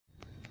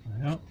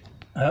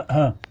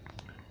Oh,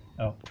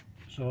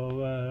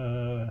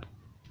 so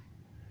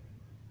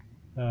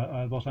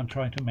what I'm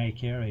trying to make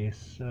here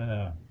is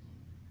a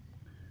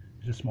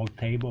small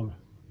table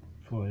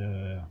for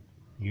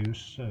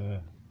use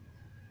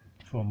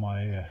for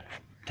my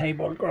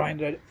table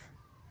grinder,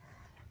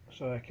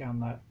 so I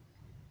can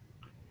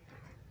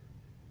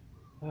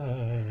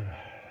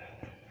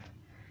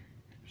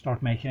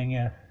start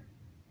making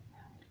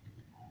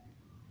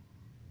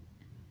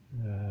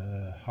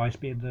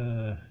high-speed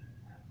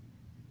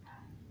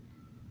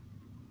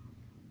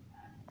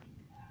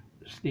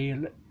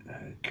steel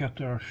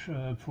cutters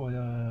for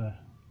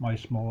my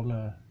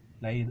small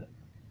lathe.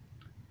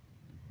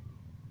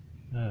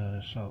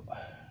 So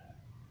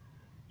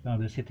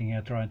I'm just sitting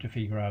here trying to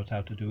figure out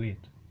how to do it.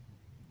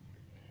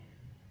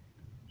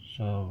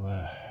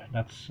 So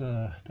that's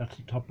the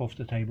top of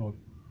the table,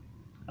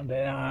 and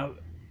then I have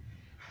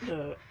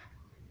the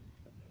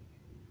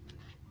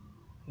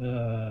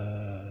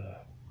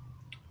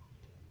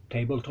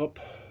tabletop.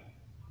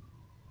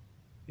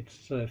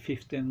 It's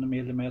 15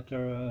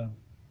 millimeter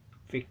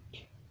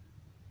thick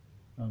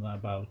and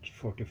about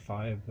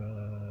 45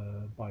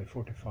 by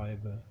 45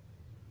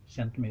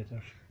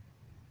 centimeters.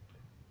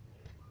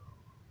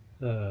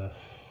 So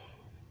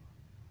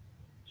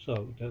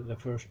the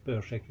first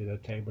project with the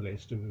table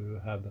is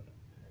to have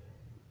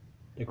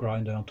the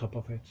grinder on top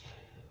of it.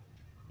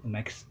 The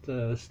next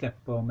step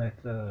on it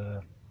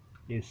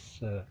is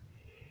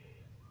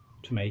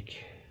to make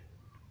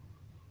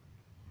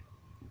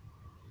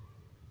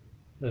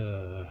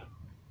a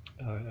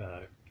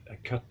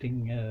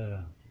cutting.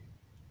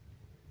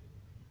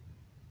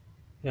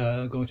 Yeah,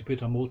 I'm going to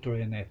put a motor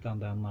in it, and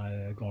then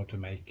I'm going to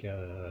make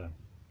a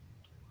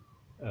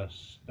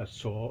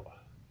saw,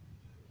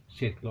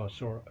 circular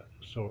saw,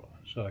 so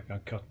I can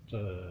cut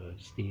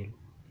steel.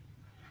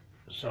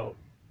 So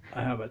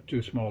I have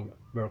two small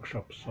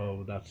workshops,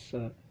 so that's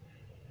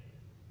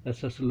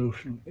a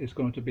solution. It's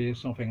going to be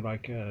something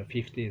like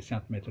 50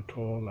 centimeter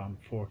tall and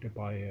 40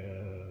 by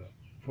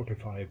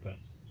 45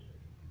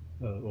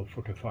 or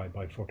 45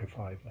 by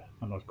 45.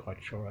 I'm not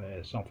quite sure.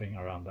 Something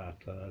around that.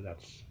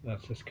 That's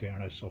the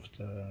squareness of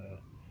the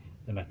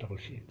metal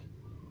sheet.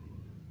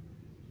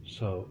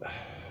 So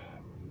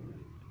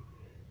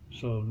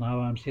now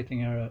I'm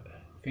sitting here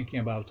thinking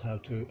about how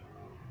to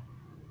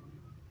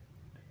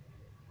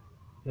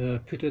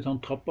put it on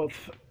top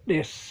of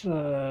this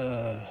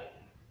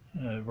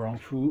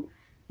Rongfu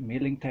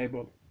milling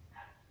table.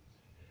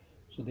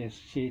 So this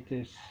sheet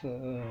is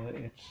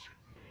it's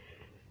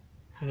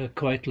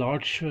quite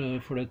large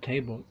for the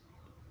table.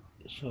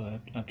 So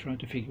I'm trying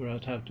to figure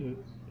out how to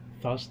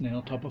fasten it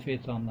on top of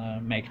it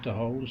and make the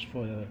holes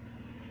for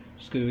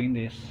screwing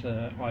this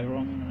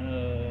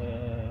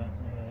iron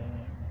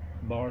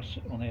bars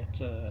on it,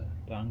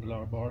 the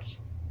angular bars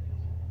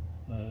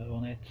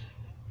on it.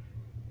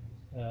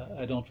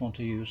 I don't want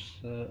to use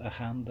a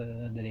hand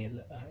drill.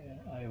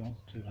 I want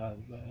to have.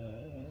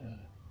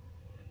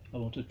 I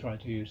want to try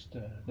to use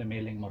the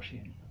milling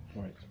machine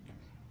for it.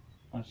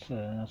 That's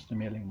the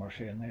milling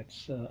machine.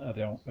 It's a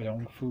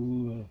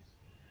Rongfu.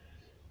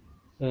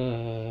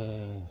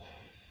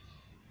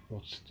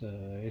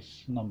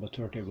 It's number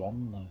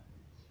 31,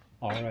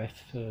 RF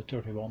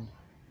 31.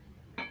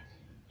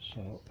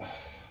 So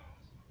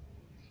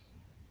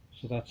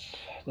that's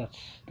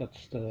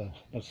the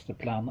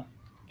plan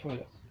for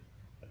it.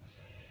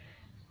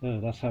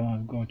 That's how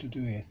I'm going to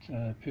do it.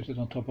 Put it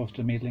on top of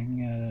the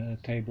milling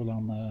table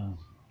and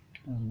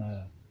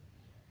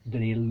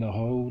drill the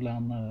hole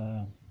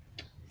and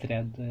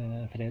thread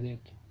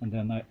it, and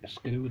then I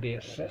screw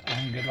these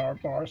angular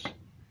bars.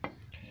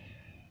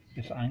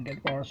 These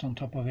angled bars on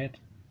top of it.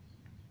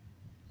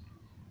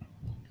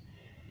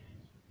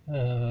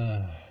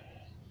 And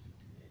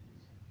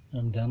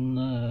then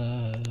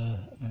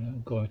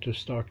I'm going to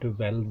start to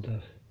weld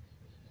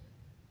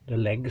the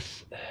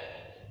legs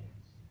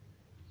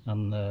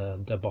and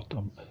the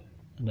bottom,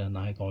 and then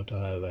I'm going to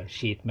have a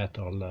sheet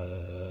metal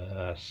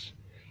as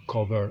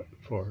cover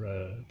for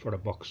the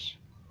box.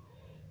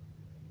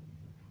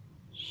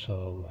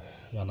 So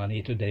then I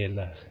need to drill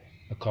a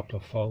couple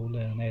of holes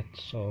in it,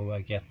 so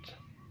I get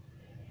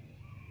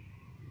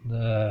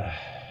the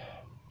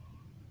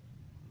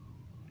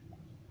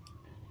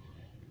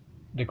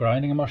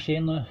grinding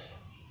machine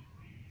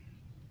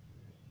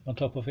on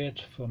top of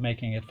it for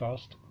making it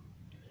fast.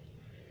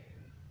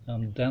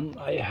 And then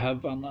I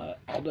have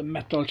another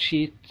metal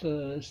sheet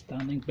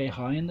standing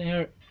behind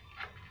here.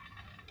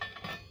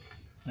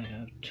 I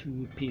have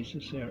two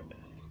pieces here,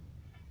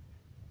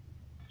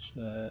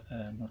 so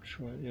I'm not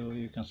sure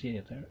you can see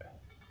it there.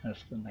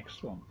 That's the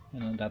next one,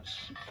 and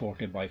that's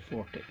 40 by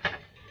 40.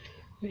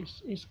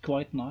 It's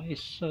quite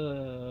nice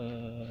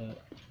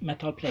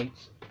metal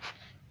plates,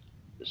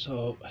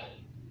 so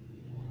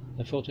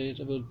I thought it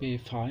would be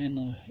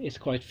fine. It's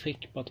quite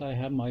thick, but I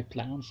have my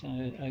plans.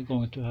 I'm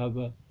going to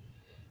have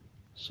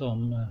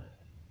some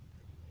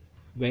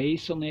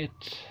ways on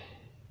it,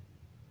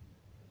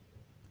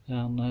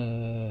 and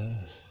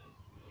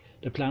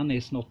the plan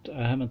is not,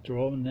 I haven't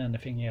drawn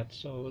anything yet,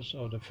 so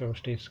the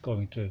first is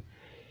going to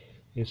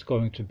is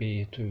going to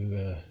be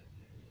to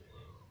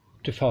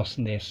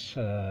fasten these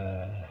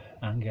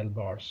angle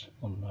bars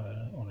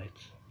on it,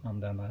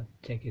 and then I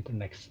take it the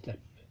next step.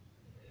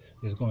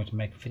 It's going to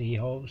make 3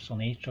 holes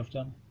on each of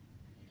them,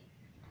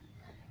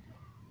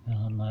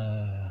 and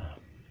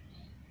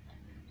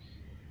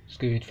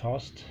screw it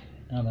fast,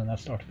 and then I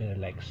start with the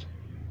legs.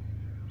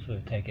 So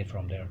you take it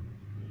from there.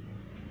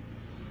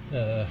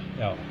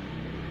 Yeah,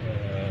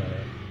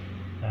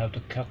 I have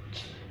to cut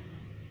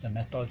the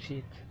metal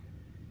sheet,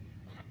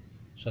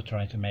 so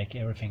trying to make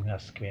everything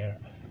as square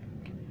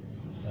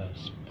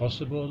as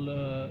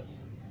possible.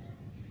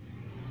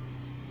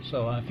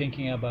 So I'm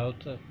thinking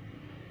about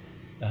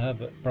I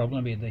have a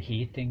problem with the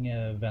heating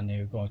when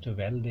you're going to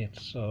weld it,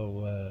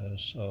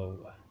 so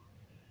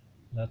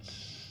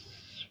that's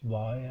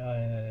why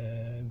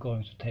I'm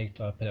going to take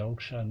the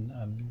approach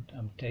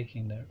I'm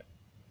taking there.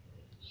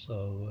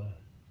 So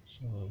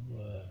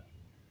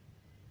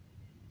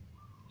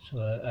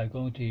I'm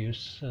going to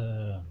use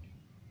the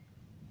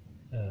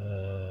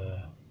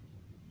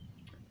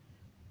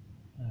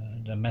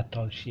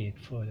metal sheet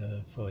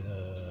to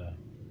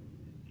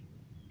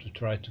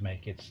try to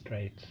make it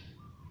straight.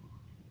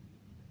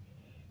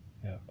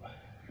 Yeah.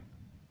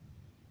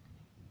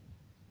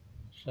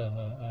 So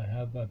I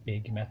have a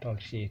big metal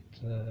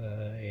sheet.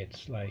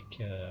 It's like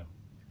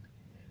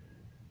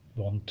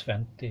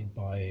 120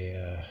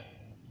 by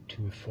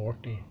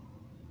 240.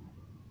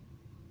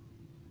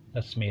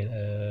 That's me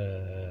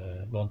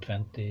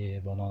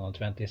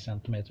 120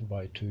 centimeter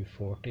by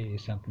 240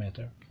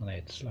 centimeter, and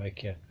it's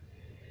like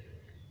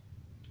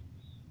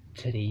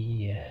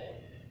 2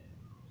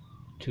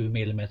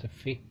 millimeter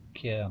thick,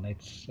 and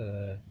it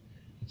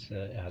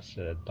has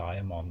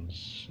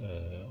diamonds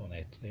on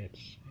it.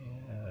 It's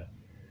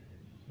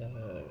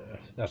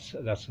that's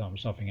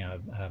something I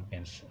have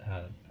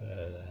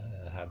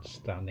had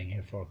standing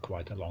here for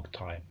quite a long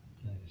time.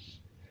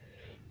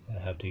 I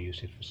have to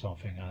use it for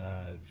something, and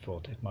I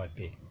thought it might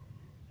be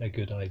a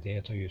good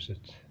idea to use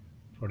it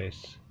for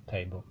this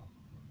table.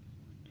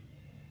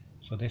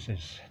 So this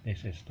is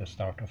the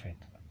start of it.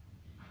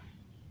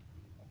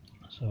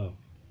 So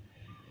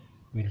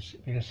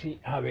we'll see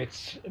how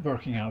it's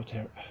working out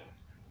here.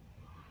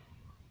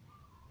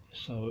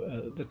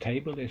 So the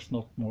table is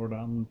not more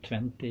than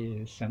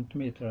 20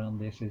 centimeter, and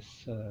this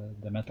is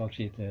the metal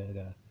sheet.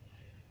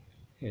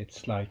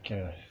 It's like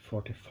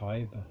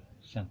 45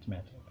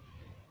 centimeter.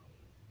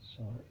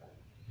 So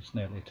it's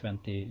nearly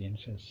 20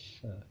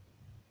 inches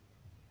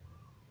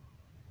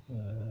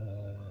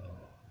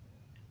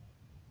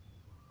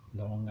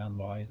long and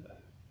wide.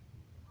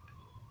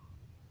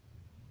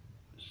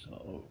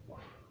 So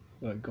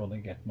I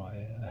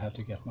have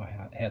to get my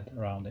head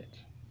around it.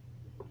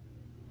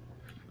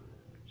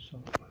 So